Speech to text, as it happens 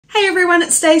everyone,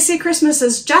 it's Stacey. Christmas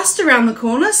is just around the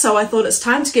corner, so I thought it's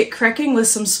time to get cracking with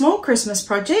some small Christmas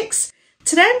projects.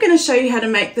 Today I'm going to show you how to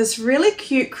make this really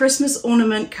cute Christmas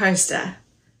ornament coaster.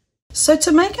 So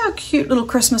to make our cute little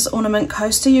Christmas ornament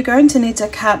coaster, you're going to need to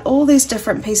cut all these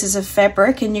different pieces of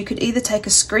fabric, and you could either take a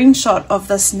screenshot of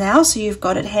this now so you've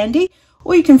got it handy,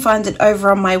 or you can find it over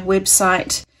on my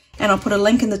website. And I'll put a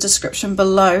link in the description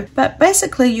below. But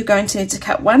basically you're going to need to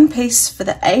cut one piece for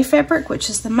the A fabric, which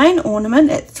is the main ornament,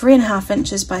 at 3.5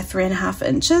 inches by 3.5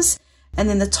 inches. And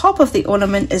then the top of the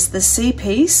ornament is the C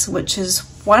piece, which is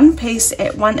one piece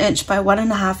at 1 inch by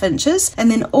 1.5 inches.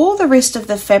 And then all the rest of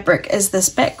the fabric is this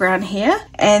background here.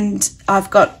 And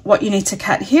I've got what you need to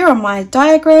cut here on my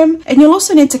diagram. And you'll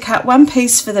also need to cut one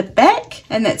piece for the back,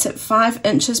 and that's at 5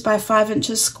 inches by 5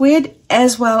 inches squared,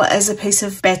 as well as a piece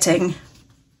of batting.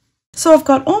 So I've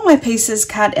got all my pieces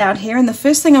cut out here, and the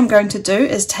first thing I'm going to do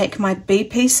is take my B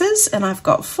pieces, and I've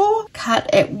got 4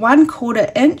 cut at 1/4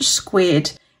 inch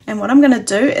squared. And what I'm going to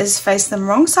do is face them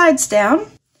wrong sides down,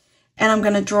 and I'm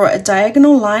going to draw a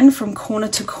diagonal line from corner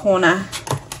to corner.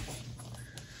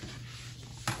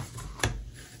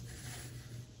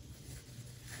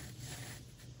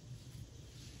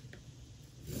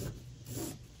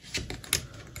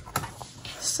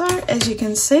 So as you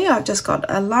can see, I've just got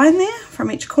a line there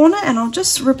from each corner, and I'll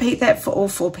just repeat that for all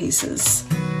 4 pieces.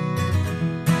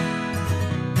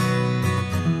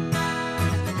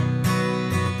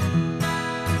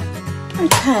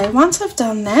 Okay, once I've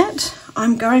done that,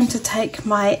 I'm going to take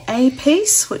my A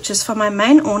piece, which is for my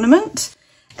main ornament,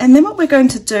 and then what we're going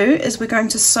to do is we're going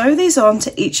to sew these on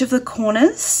to each of the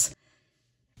corners,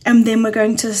 and then we're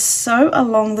going to sew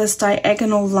along this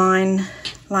diagonal line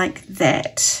like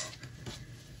that.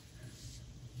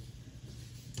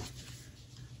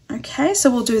 Okay, so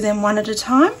we'll do them one at a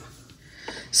time.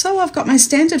 So I've got my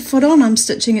standard foot on, I'm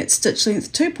stitching at stitch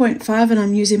length 2.5, and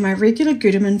I'm using my regular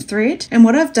Gutermann thread. And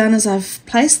what I've done is I've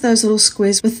placed those little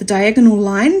squares with the diagonal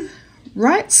line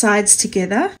right sides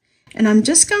together, and I'm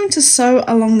just going to sew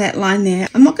along that line there.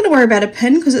 I'm not going to worry about a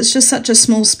pin because it's just such a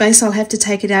small space, I'll have to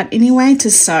take it out anyway to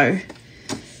sew.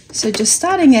 So just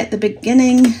starting at the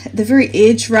beginning, the very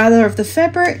edge rather of the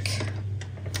fabric,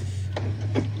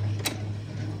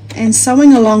 and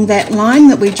sewing along that line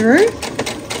that we drew.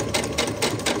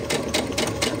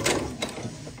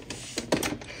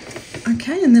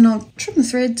 Okay, and then I'll trim the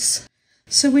threads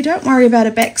so we don't worry about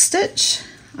a back stitch.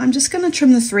 I'm just going to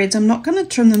trim the threads. I'm not going to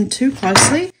trim them too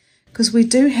closely because we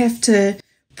do have to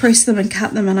press them and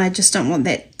cut them, and I just don't want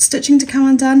that stitching to come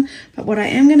undone. But what I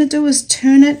am going to do is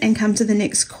turn it and come to the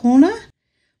next corner,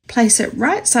 place it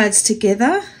right sides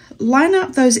together, line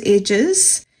up those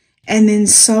edges, and then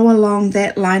sew along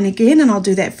that line again, and I'll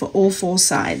do that for all 4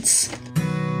 sides.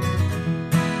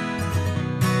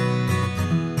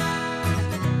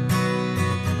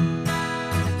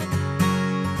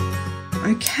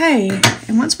 Okay,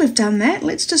 and once we've done that,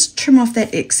 let's just trim off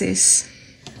that excess.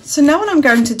 So now what I'm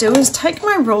going to do is take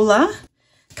my ruler,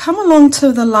 come along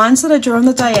to the lines that I drew on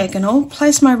the diagonal,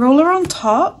 place my ruler on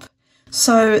top,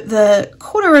 so the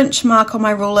 1/4 inch mark on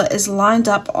my ruler is lined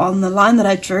up on the line that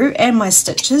I drew and my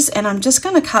stitches, and I'm just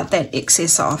going to cut that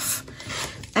excess off.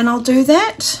 And I'll do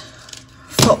that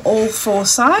for all 4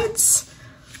 sides.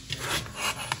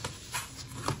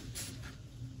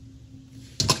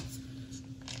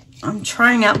 I'm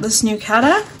trying out this new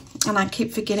cutter, and I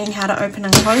keep forgetting how to open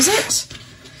and close it.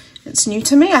 It's new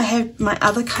to me. I had my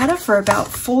other cutter for about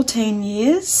 14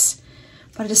 years.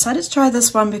 But I decided to try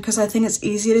this one because I think it's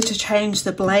easier to change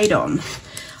the blade on.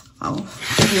 I'll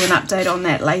give you an update on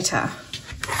that later.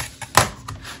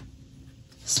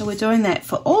 So we're doing that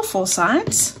for all 4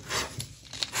 sides.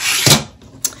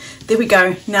 There we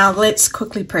go. Now let's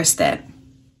quickly press that.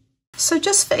 So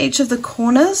just for each of the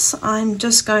corners, I'm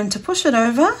just going to push it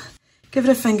over, give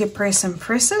it a finger press and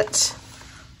press it.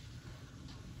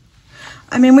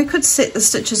 I mean, we could set the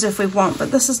stitches if we want,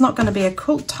 but this is not going to be a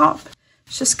quilt top.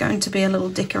 It's just going to be a little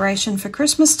decoration for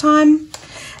Christmas time,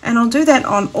 and I'll do that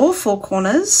on all 4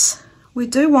 corners. We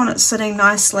do want it sitting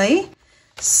nicely,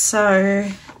 so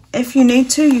if you need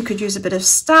to, you could use a bit of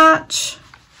starch.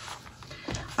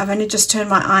 I've only just turned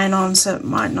my iron on, so it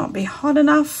might not be hot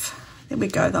enough. There we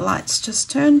go, the light's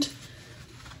just turned.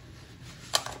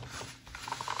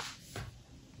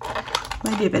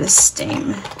 Maybe a bit of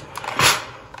steam.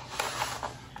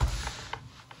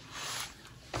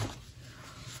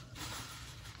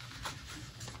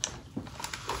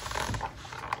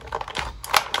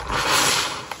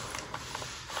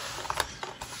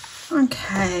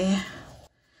 Okay,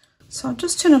 so I'll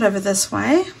just turn it over this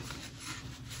way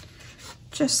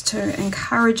just to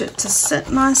encourage it to sit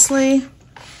nicely.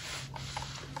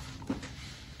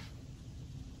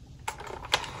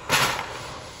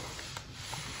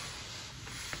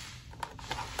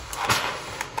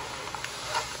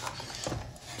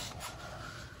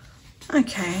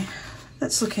 Okay,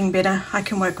 that's looking better. I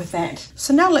can work with that.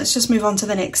 So now let's just move on to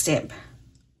the next step.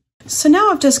 So now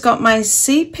I've just got my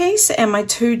C piece and my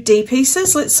 2 D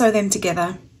pieces. Let's sew them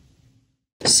together.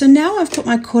 So now I've put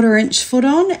my 1/4 inch foot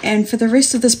on, and for the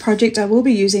rest of this project I will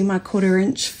be using my 1/4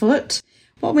 inch foot.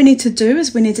 What we need to do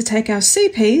is we need to take our C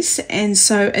piece and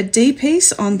sew a D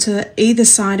piece onto either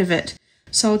side of it.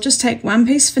 So I'll just take one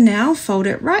piece for now, fold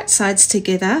it right sides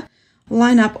together,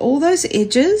 line up all those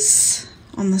edges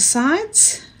on the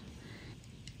sides,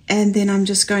 and then I'm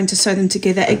just going to sew them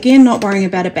together. Again, not worrying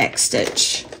about a back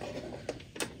stitch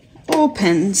or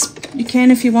pins. You can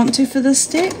if you want to for this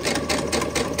step.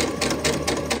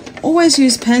 Always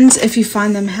use pins if you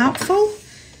find them helpful.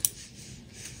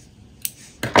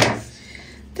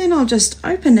 Then I'll just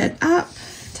open it up,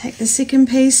 take the second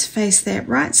piece, face that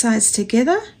right sides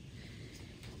together,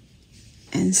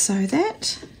 and sew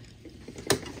that.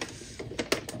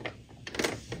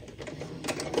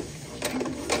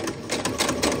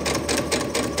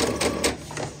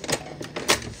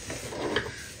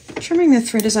 Trimming the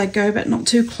thread as I go, but not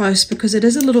too close because it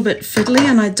is a little bit fiddly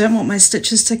and I don't want my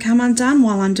stitches to come undone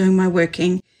while I'm doing my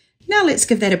working. Now let's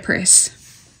give that a press.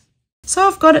 So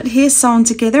I've got it here sewn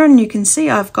together, and you can see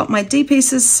I've got my D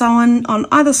pieces sewn on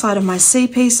either side of my C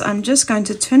piece. I'm just going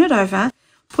to turn it over,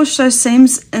 push those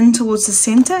seams in towards the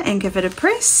center and give it a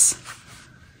press.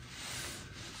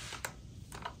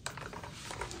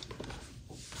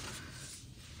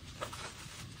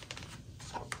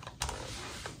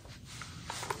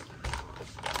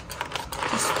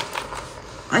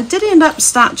 I did end up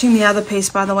starching the other piece,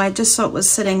 by the way, just so it was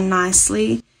sitting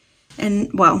nicely and,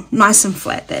 well, nice and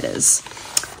flat, that is.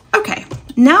 Okay,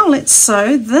 now let's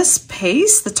sew this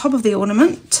piece, the top of the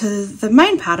ornament, to the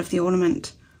main part of the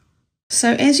ornament.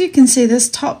 So as you can see, this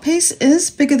top piece is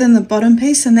bigger than the bottom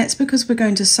piece, and that's because we're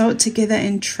going to sew it together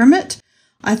and trim it.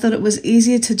 I thought it was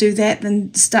easier to do that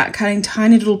than start cutting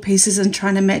tiny little pieces and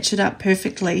trying to match it up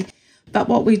perfectly. But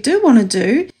what we do want to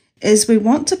do is we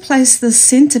want to place the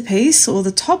centerpiece or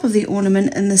the top of the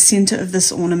ornament in the center of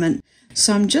this ornament.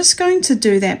 So I'm just going to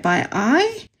do that by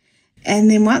eye,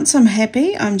 and then once I'm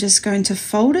happy, I'm just going to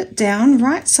fold it down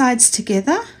right sides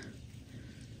together,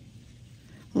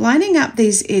 lining up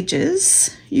these edges.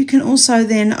 You can also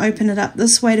then open it up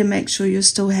this way to make sure you're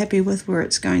still happy with where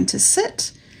it's going to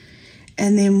sit.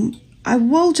 And then I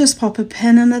will just pop a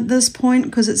pin in at this point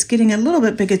because it's getting a little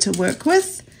bit bigger to work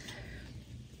with.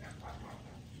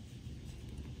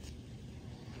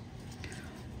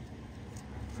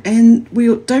 And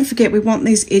don't forget, we want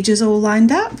these edges all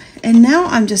lined up. And now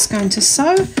I'm just going to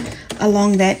sew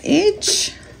along that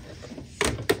edge.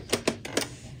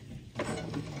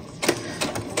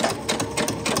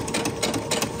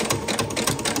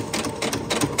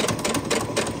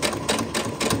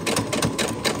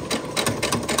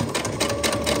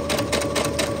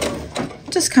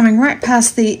 Just coming right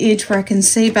past the edge where I can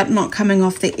see, but not coming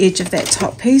off the edge of that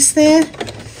top piece there.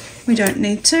 We don't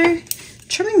need to.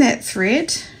 Trimming that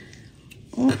thread.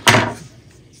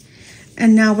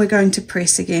 And now we're going to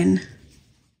press again.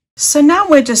 So now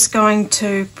we're just going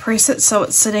to press it so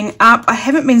it's sitting up. I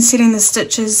haven't been setting the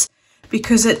stitches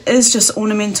because it is just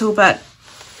ornamental, but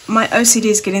my OCD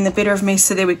is getting the better of me,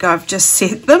 so there we go, I've just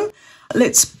set them.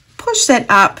 Let's push that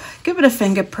up, give it a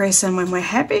finger press, and when we're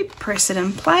happy, press it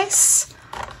in place.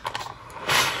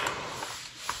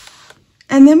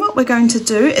 And then what we're going to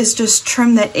do is just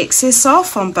trim that excess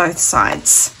off on both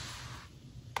sides.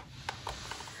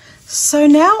 So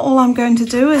now all I'm going to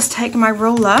do is take my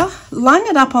ruler, line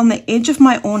it up on the edge of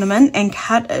my ornament and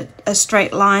cut a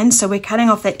straight line. So we're cutting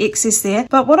off that excess there.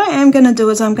 But what I am going to do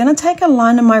is I'm going to take a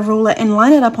line of my ruler and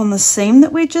line it up on the seam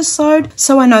that we just sewed,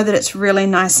 so I know that it's really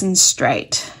nice and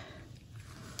straight.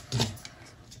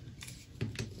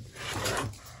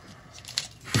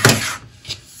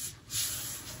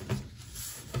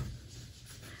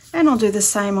 And I'll do the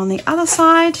same on the other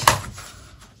side.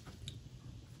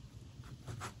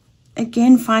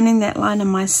 Again, finding that line in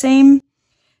my seam.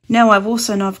 Now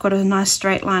I've got a nice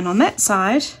straight line on that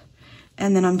side,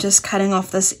 and then I'm just cutting off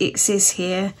this excess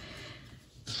here.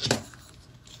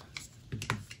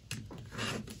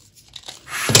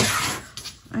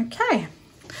 Okay,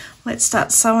 let's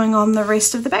start sewing on the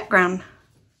rest of the background.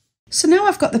 So now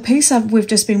I've got the piece we've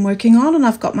just been working on, and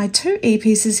I've got my 2 E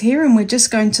pieces here, and we're just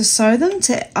going to sew them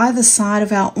to either side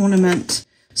of our ornament.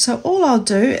 So all I'll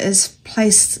do is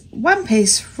place one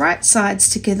piece right sides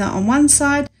together on one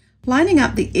side, lining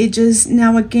up the edges.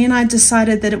 Now again, I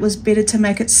decided that it was better to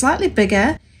make it slightly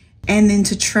bigger and then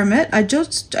to trim it. I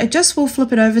just will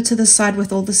flip it over to the side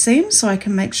with all the seams so I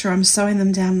can make sure I'm sewing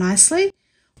them down nicely.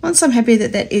 Once I'm happy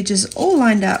that that edge is all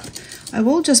lined up, I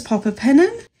will just pop a pin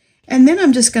in, And then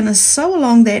I'm just going to sew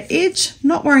along that edge,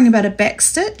 not worrying about a back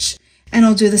stitch, and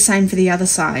I'll do the same for the other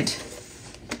side.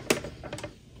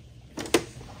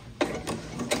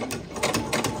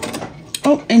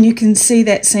 Oh, and you can see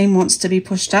that seam wants to be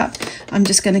pushed up. I'm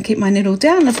just going to keep my needle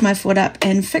down, lift my foot up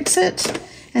and fix it,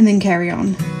 and then carry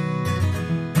on.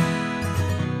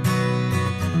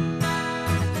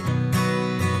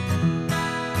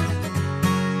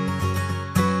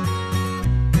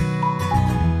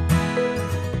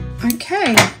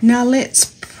 Okay, now let's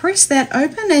press that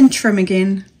open and trim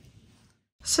again.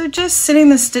 So just setting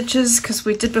the stitches because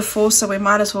we did before, so we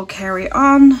might as well carry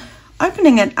on.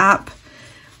 Opening it up,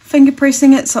 finger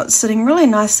pressing it so it's sitting really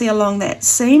nicely along that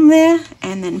seam there,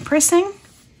 and then pressing.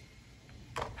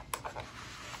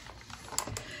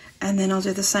 And then I'll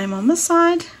do the same on this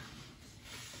side.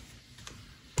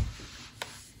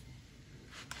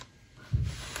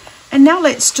 And now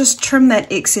let's just trim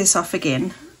that excess off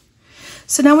again.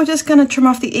 So now we're just going to trim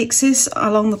off the excess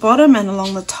along the bottom and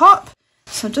along the top.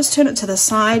 So just turn it to the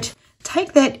side,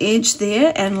 take that edge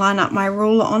there and line up my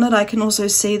ruler on it. I can also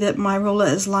see that my ruler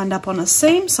is lined up on a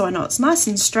seam, so I know it's nice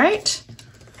and straight.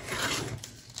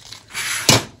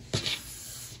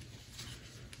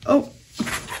 Oh,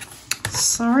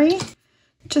 sorry.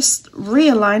 Just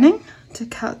realigning to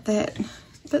cut that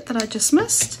bit that I just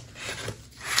missed.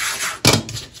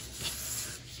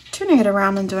 Turning it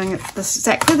around and doing it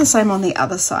exactly the same on the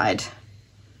other side.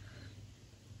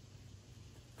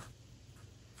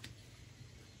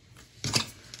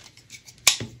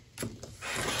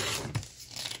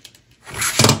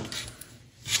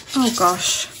 Oh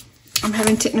gosh, I'm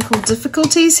having technical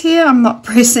difficulties here. I'm not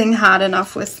pressing hard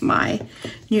enough with my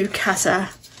new cutter.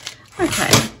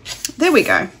 Okay, there we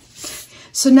go.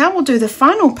 So now we'll do the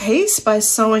final piece by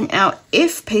sewing our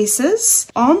F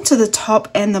pieces onto the top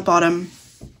and the bottom.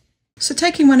 So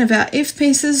taking one of our F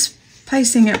pieces,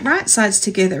 placing it right sides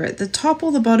together at the top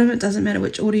or the bottom, it doesn't matter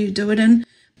which order you do it in,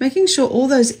 making sure all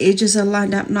those edges are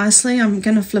lined up nicely. I'm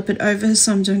going to flip it over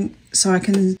so I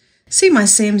can see my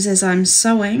seams as I'm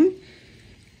sewing,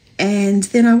 and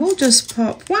then I will just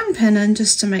pop one pin in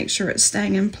just to make sure it's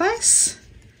staying in place.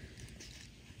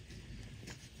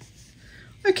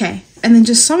 Okay, and then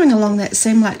just sewing along that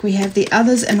seam like we have the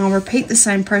others, and I'll repeat the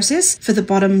same process for the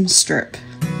bottom strip.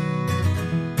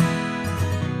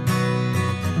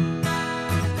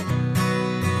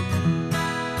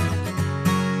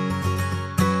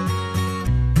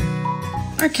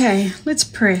 Okay, let's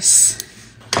press.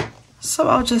 So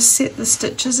I'll just set the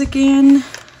stitches again,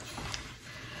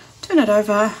 turn it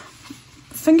over,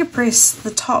 finger press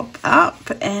the top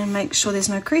up and make sure there's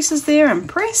no creases there, and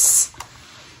press.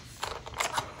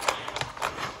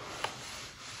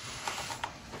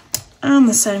 And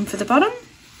the same for the bottom.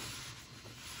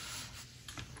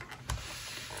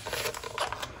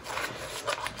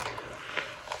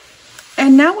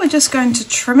 And now we're just going to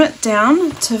trim it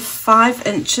down to 5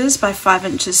 inches by 5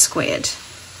 inches squared.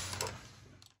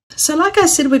 So like I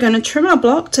said, we're going to trim our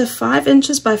block to 5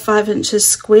 inches by 5 inches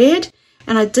squared,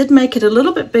 and I did make it a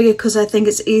little bit bigger because I think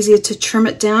it's easier to trim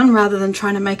it down rather than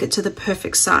trying to make it to the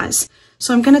perfect size.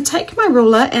 So I'm going to take my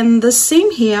ruler, and the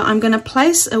seam here, I'm going to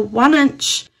place a 1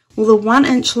 inch, or the 1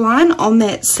 inch line on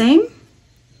that seam.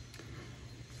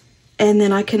 And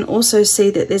then I can also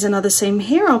see that there's another seam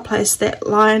here. I'll place that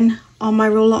line on my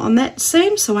ruler on that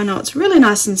seam so I know it's really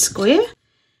nice and square,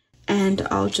 and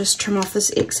I'll just trim off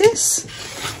this excess.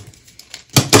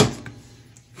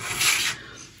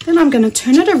 Then I'm going to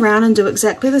turn it around and do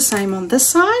exactly the same on this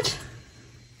side,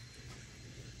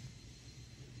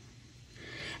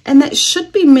 and that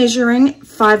should be measuring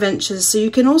 5 inches, so you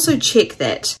can also check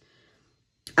that.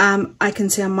 I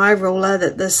can see on my ruler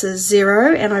that this is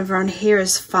 0 and over on here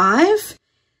is 5.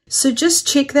 So just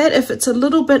check that. If it's a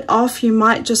little bit off, you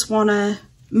might just want to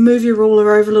move your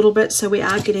ruler over a little bit so we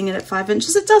are getting it at 5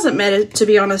 inches. It doesn't matter, to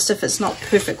be honest, if it's not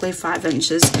perfectly 5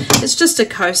 inches. It's just a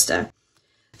coaster.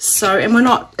 So, and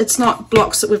it's not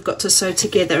blocks that we've got to sew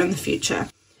together in the future.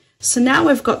 So now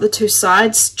we've got the two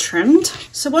sides trimmed.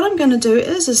 So what I'm going to do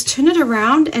is turn it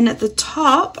around, and at the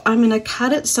top I'm going to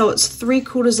cut it so it's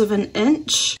 3/4 of an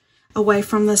inch away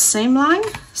from the seam line.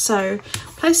 So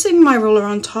placing my ruler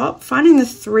on top, finding the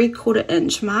 3/4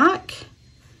 inch mark,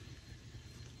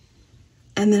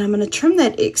 and then I'm going to trim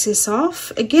that excess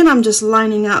off. Again, I'm just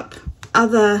lining up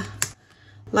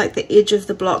like the edge of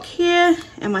the block here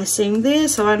and my seam there,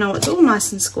 so I know it's all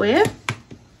nice and square.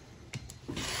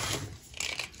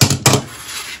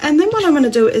 And then what I'm going to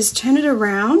do is turn it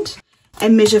around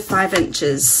and measure 5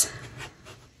 inches.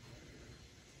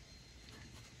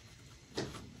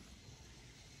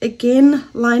 Again,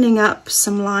 lining up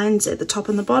some lines at the top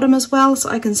and the bottom as well, so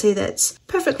I can see that's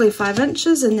perfectly 5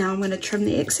 inches, and now I'm going to trim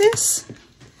the excess.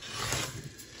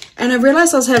 And I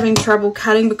realized I was having trouble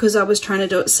cutting because I was trying to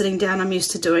do it sitting down. I'm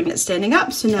used to doing it standing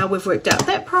up, so now we've worked out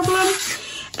that problem.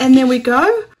 And there we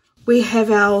go. We have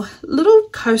our little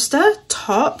coaster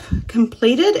top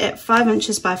completed at 5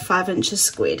 inches by 5 inches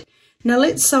squared. Now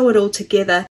let's sew it all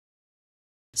together.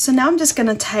 So now I'm just going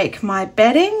to take my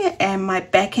batting and my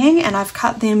backing, and I've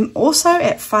cut them also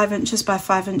at 5 inches by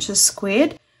 5 inches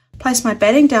squared. Place my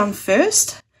batting down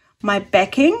first, my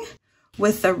backing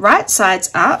with the right sides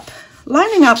up,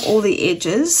 lining up all the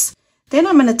edges. Then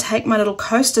I'm going to take my little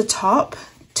coaster top,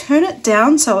 turn it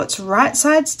down so it's right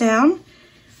sides down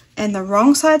and the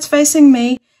wrong side's facing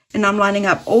me, and I'm lining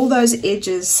up all those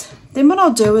edges. Then what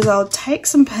I'll do is I'll take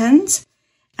some pins,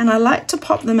 and I like to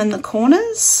pop them in the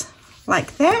corners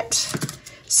like that,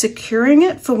 securing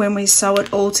it for when we sew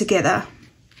it all together.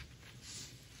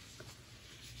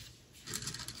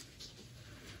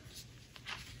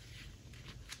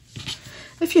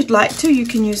 If you'd like to, you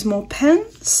can use more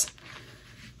pins,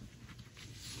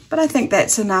 but I think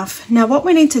that's enough. Now what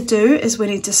we need to do is we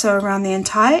need to sew around the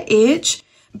entire edge,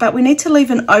 but we need to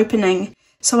leave an opening.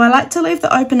 So I like to leave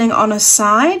the opening on a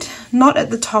side, not at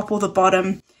the top or the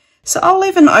bottom. So I'll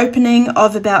leave an opening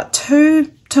of about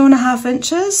 2.5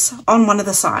 inches on one of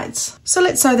the sides. So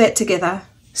let's sew that together.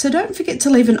 So don't forget to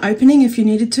leave an opening. If you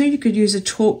needed to, you could use a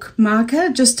chalk marker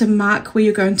just to mark where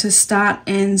you're going to start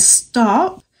and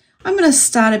stop. I'm going to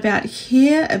start about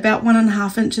here, about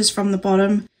 1.5 inches from the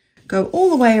bottom, go all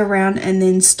the way around, and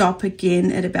then stop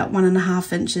again at about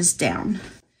 1.5 inches down.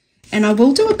 And I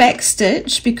will do a back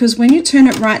stitch because when you turn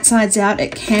it right sides out,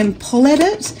 it can pull at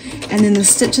it, and then the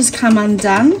stitches come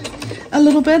undone a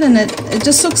little bit, and it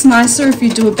just looks nicer if you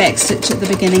do a back stitch at the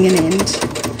beginning and end.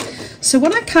 So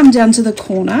when I come down to the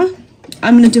corner,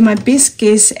 I'm going to do my best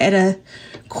guess at a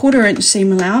 1/4 inch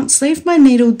seam allowance, leave my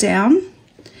needle down,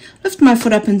 lift my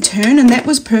foot up and turn, and that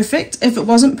was perfect. If it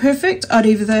wasn't perfect, I'd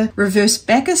either reverse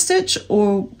back a stitch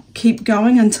or keep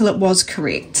going until it was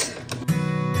correct.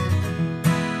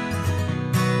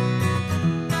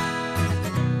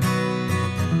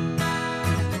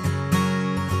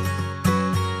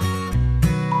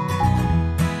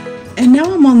 And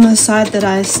now I'm on the side that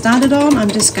I started on.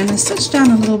 I'm just going to stitch down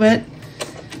a little bit,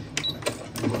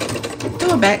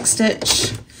 do a back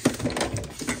stitch,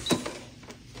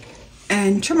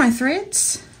 and trim my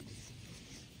threads.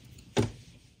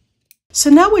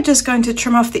 So now we're just going to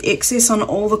trim off the excess on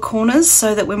all the corners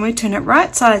so that when we turn it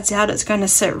right sides out, it's going to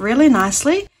sit really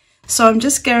nicely. So I'm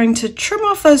just going to trim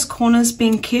off those corners,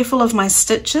 being careful of my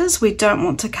stitches. We don't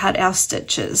want to cut our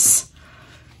stitches.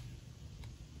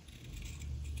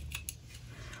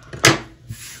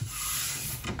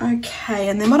 Okay,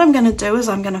 and then what I'm going to do is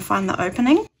I'm going to find the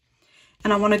opening,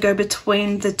 and I want to go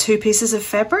between the two pieces of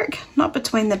fabric, not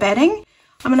between the batting.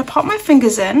 I'm going to pop my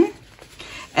fingers in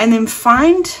and then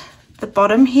find the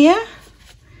bottom here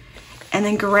and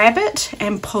then grab it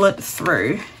and pull it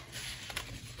through.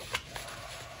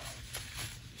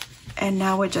 And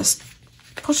now we're just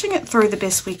pushing it through the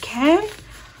best we can.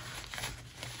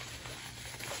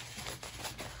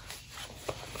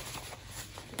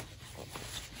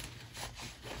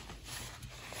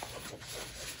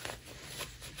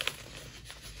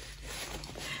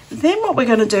 Then what we're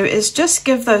going to do is just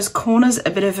give those corners a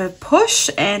bit of a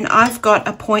push, and I've got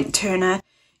a point turner.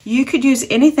 You could use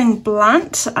anything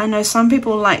blunt. I know some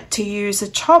people like to use a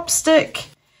chopstick,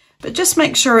 but just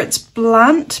make sure it's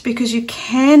blunt because you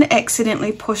can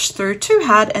accidentally push through too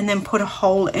hard and then put a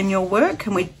hole in your work,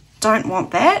 and we don't want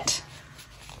that.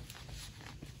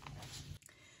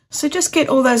 So just get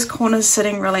all those corners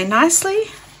sitting really nicely.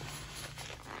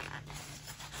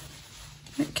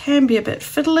 It can be a bit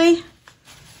fiddly.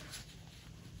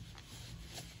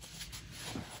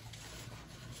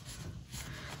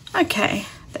 Okay,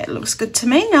 that looks good to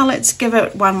me. Now let's give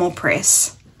it one more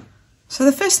press. So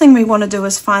the first thing we want to do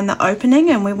is find the opening,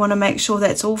 and we want to make sure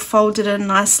that's all folded in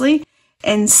nicely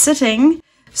and sitting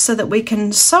so that we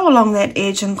can sew along that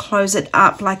edge and close it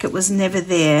up like it was never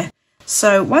there.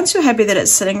 So once you're happy that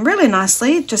it's sitting really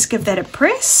nicely, just give that a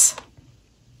press.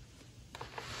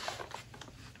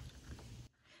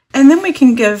 And then we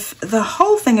can give the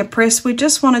whole thing a press. We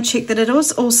just want to check that it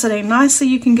is all sitting nicely.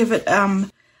 You can give it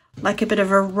like a bit of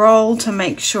a roll to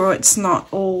make sure it's not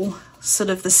all sort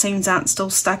of the seams aren't still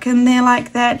stuck in there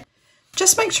like that.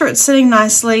 Just make sure it's sitting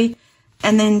nicely,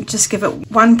 and then just give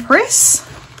it one press.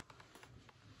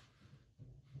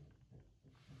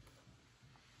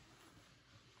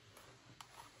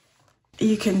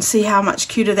 You can see how much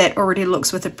cuter that already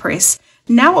looks with a press.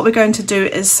 Now what we're going to do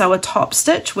is sew a top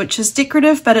stitch, which is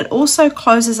decorative, but it also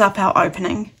closes up our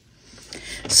opening.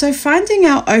 So finding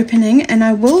our opening, and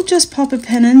I will just pop a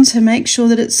pin in to make sure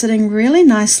that it's sitting really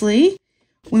nicely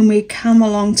when we come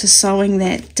along to sewing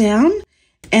that down.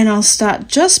 And I'll start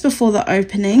just before the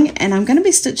opening, and I'm going to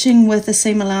be stitching with a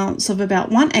seam allowance of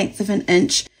about 1/8 of an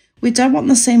inch. We don't want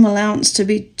the seam allowance to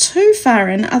be too far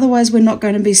in, otherwise we're not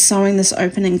going to be sewing this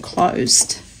opening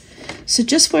closed. So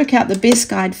just work out the best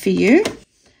guide for you.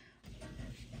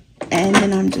 And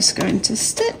then I'm just going to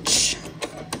stitch.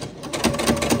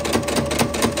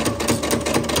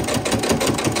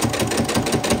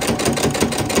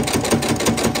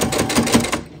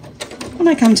 When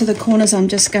I come to the corners, I'm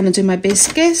just going to do my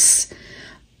best guess.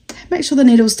 Make sure the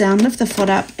needle's down, lift the foot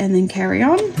up, and then carry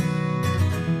on.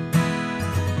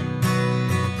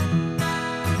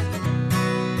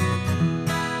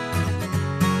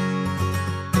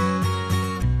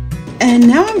 And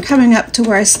now I'm coming up to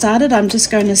where I started. I'm just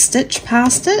going to stitch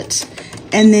past it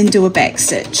and then do a back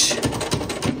stitch.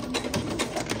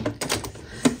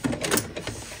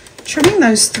 Trimming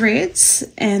those threads,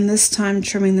 and this time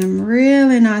trimming them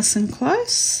really nice and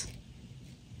close.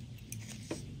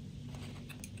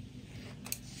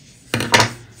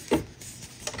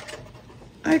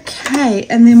 Okay,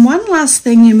 and then one last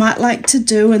thing you might like to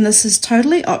do, and this is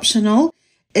totally optional,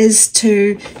 is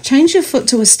to change your foot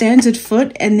to a standard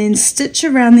foot and then stitch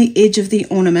around the edge of the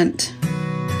ornament.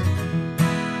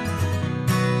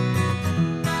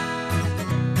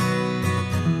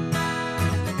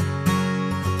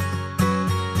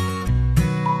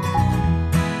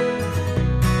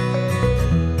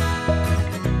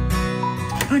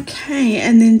 Okay,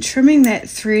 and then trimming that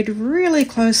thread really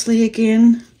closely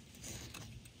again.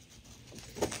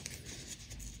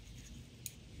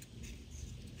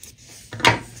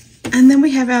 And then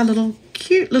we have our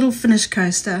cute little finished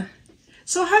coaster.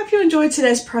 So I hope you enjoyed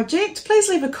today's project. Please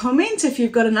leave a comment if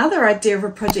you've got another idea of a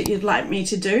project you'd like me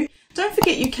to do. Don't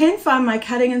forget you can find my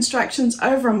cutting instructions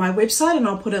over on my website, and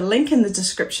I'll put a link in the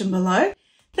description below.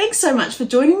 Thanks so much for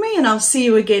joining me, and I'll see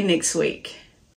you again next week.